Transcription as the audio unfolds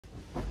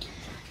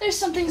There's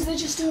some things they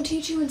just don't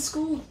teach you in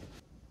school.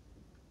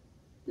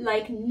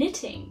 Like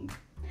knitting.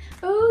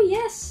 Oh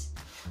yes,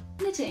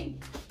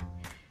 knitting.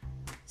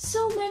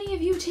 So many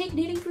of you take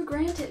knitting for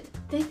granted.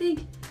 They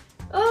think,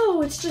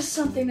 oh, it's just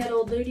something that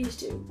old ladies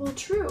do. Well,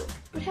 true,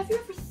 but have you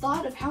ever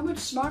thought of how much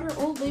smarter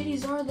old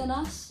ladies are than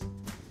us?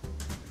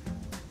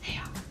 They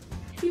are.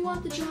 If you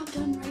want the job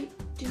done right,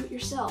 do it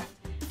yourself.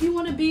 If you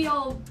want to be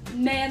all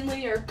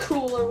manly or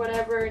cool or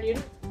whatever and you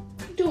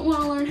don't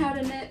want to learn how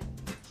to knit,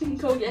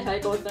 go get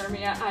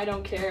hypothermia, I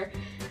don't care.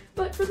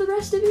 But for the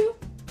rest of you,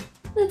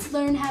 let's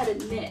learn how to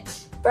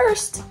knit.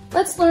 First,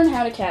 let's learn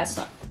how to cast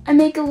on. I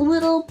make a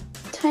little,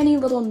 tiny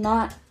little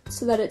knot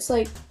so that it's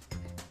like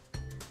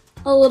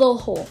a little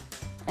hole.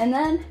 And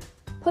then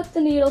put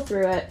the needle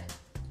through it.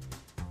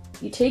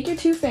 You take your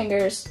 2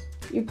 fingers,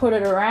 you put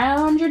it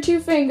around your 2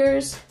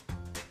 fingers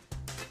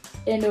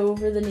and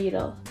over the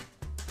needle.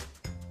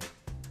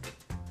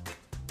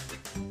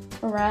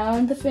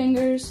 Around the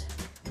fingers,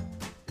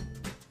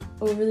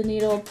 over the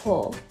needle,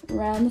 pull.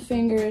 Around the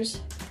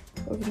fingers,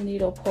 over the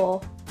needle,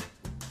 pull.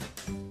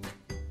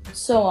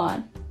 So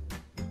on.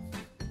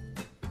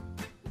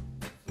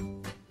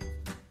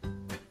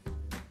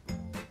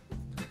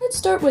 Let's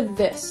start with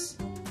this.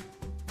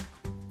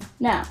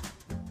 Now,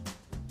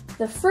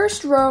 the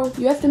first row,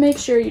 you have to make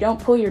sure you don't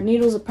pull your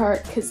needles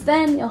apart because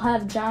then you'll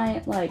have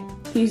giant, like,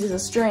 pieces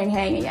of string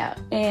hanging out,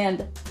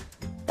 and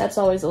that's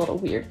always a little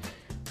weird.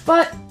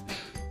 But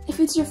if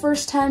it's your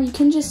first time, you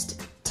can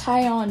just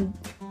tie on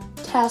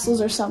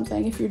tassels or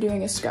something if you're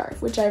doing a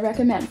scarf, which I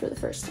recommend for the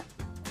first time.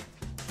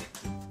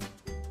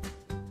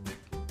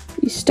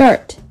 You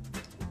start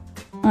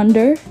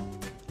under,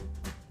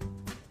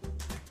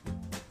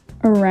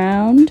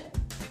 around,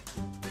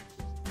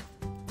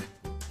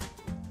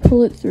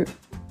 pull it through,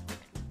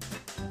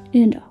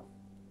 and off.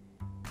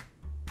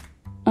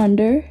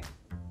 Under,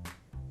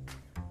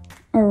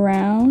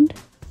 around,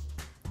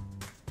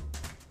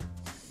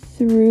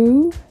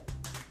 through,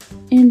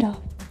 and off.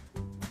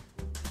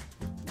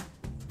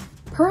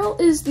 Purl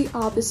is the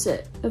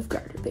opposite of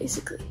garter,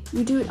 basically.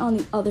 You do it on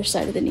the other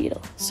side of the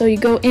needle. So you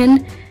go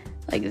in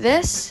like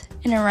this,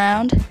 and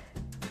around,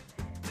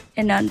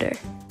 and under.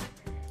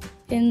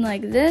 In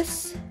like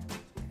this,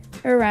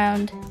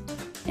 around,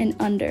 and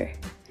under.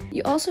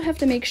 You also have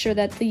to make sure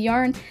that the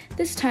yarn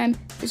this time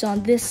is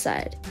on this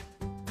side.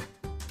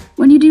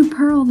 When you do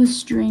purl, the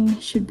string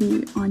should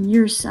be on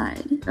your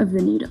side of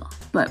the needle,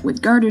 but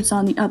with garter, it's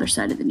on the other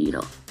side of the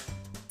needle.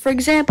 For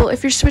example,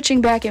 if you're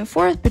switching back and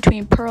forth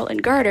between purl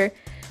and garter,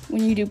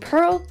 when you do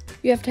purl,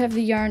 you have to have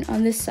the yarn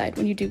on this side.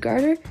 When you do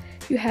garter,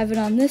 you have it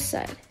on this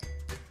side.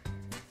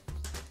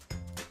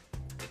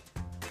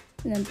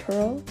 And then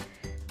purl,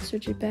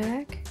 switch it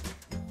back,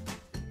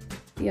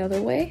 the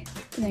other way,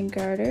 and then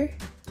garter,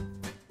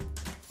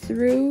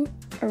 through,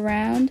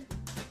 around,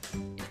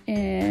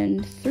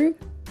 and through.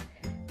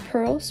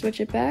 Purl, switch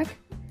it back,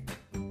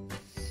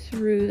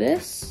 through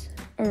this,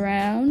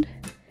 around,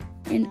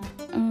 and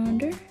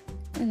under,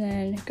 and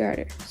then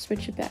garter,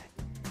 switch it back,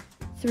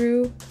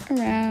 through,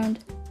 around,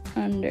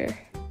 under.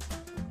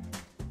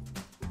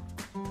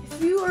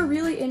 If you are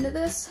really into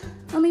this,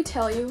 let me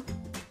tell you,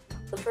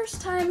 the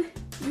first time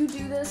you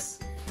do this,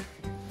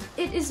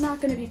 it is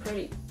not going to be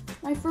pretty.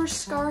 My first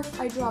scarf,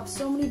 I dropped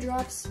so many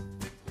drops,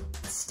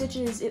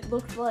 stitches, it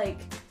looked like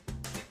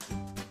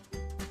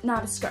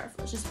not a scarf,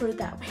 let's just put it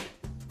that way.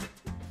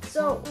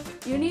 So,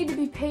 you need to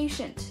be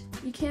patient.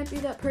 You can't be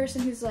that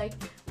person who's like,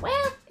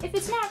 well, if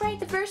it's not right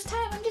the first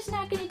time, I'm just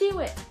not gonna do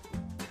it.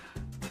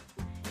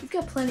 You've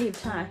got plenty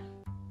of time.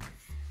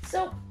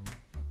 So,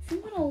 if you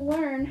wanna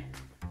learn,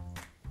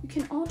 you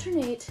can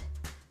alternate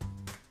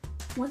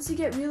once you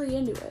get really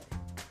into it.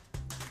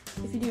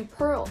 If you do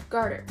purl,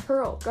 garter,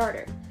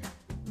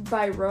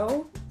 by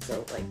row,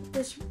 so like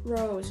this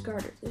row is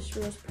garter, this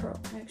row is purl,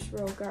 next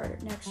row garter,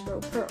 next row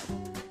purl.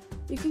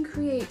 You can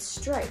create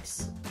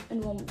stripes,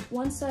 and on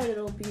one side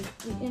it'll be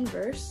the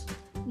inverse,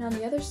 and on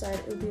the other side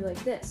it'll be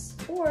like this.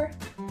 Or,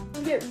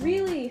 you get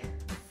really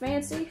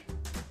fancy,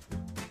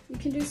 you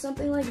can do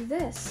something like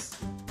this,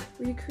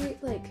 where you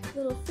create like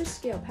little fish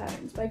scale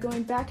patterns by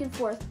going back and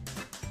forth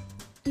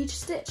each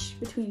stitch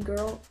between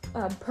purl,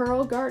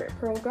 garter,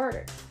 purl,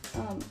 garter.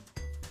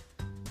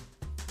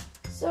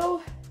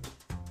 So,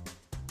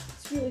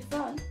 it's really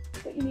fun,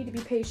 but you need to be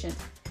patient.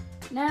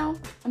 Now,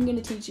 I'm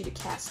going to teach you to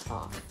cast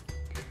off.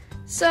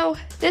 So,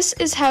 this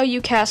is how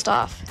you cast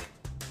off.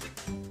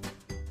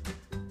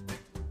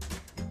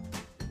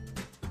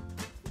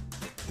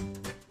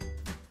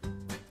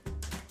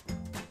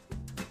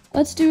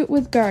 Let's do it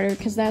with garter,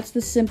 because that's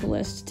the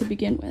simplest to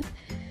begin with.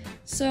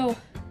 So,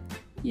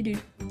 you do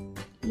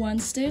 1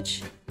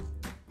 stitch,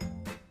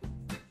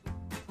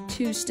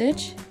 2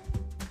 stitch,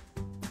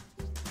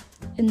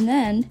 and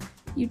then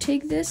you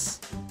take this,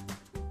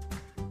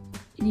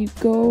 and you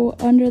go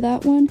under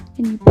that one,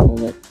 and you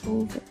pull it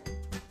over.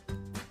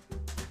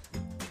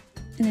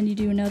 And then you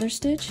do another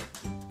stitch,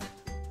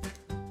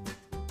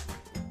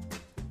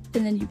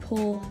 and then you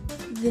pull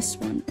this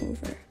one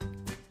over.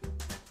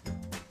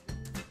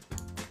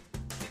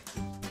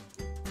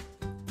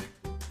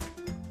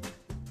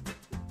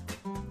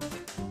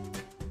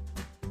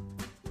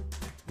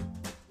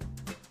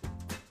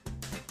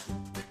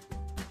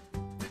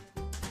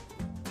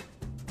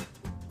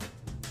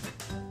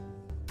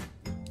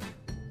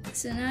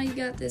 So now you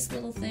got this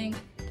little thing.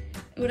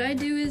 What I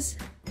do is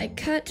I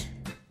cut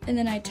and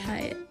then I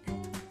tie it.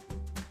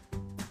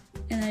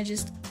 And I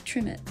just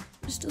trim it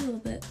just a little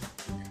bit.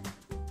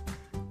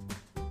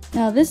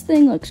 Now this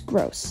thing looks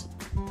gross.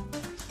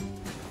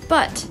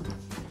 But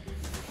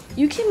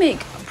you can make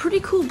a pretty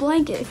cool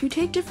blanket if you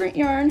take different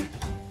yarn,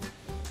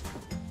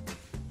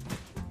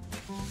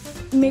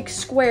 make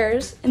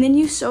squares, and then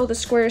you sew the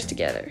squares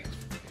together.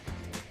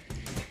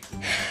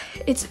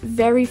 It's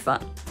very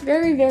fun.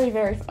 Very, very,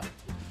 very fun.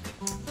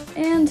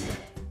 And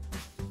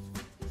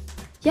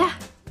yeah.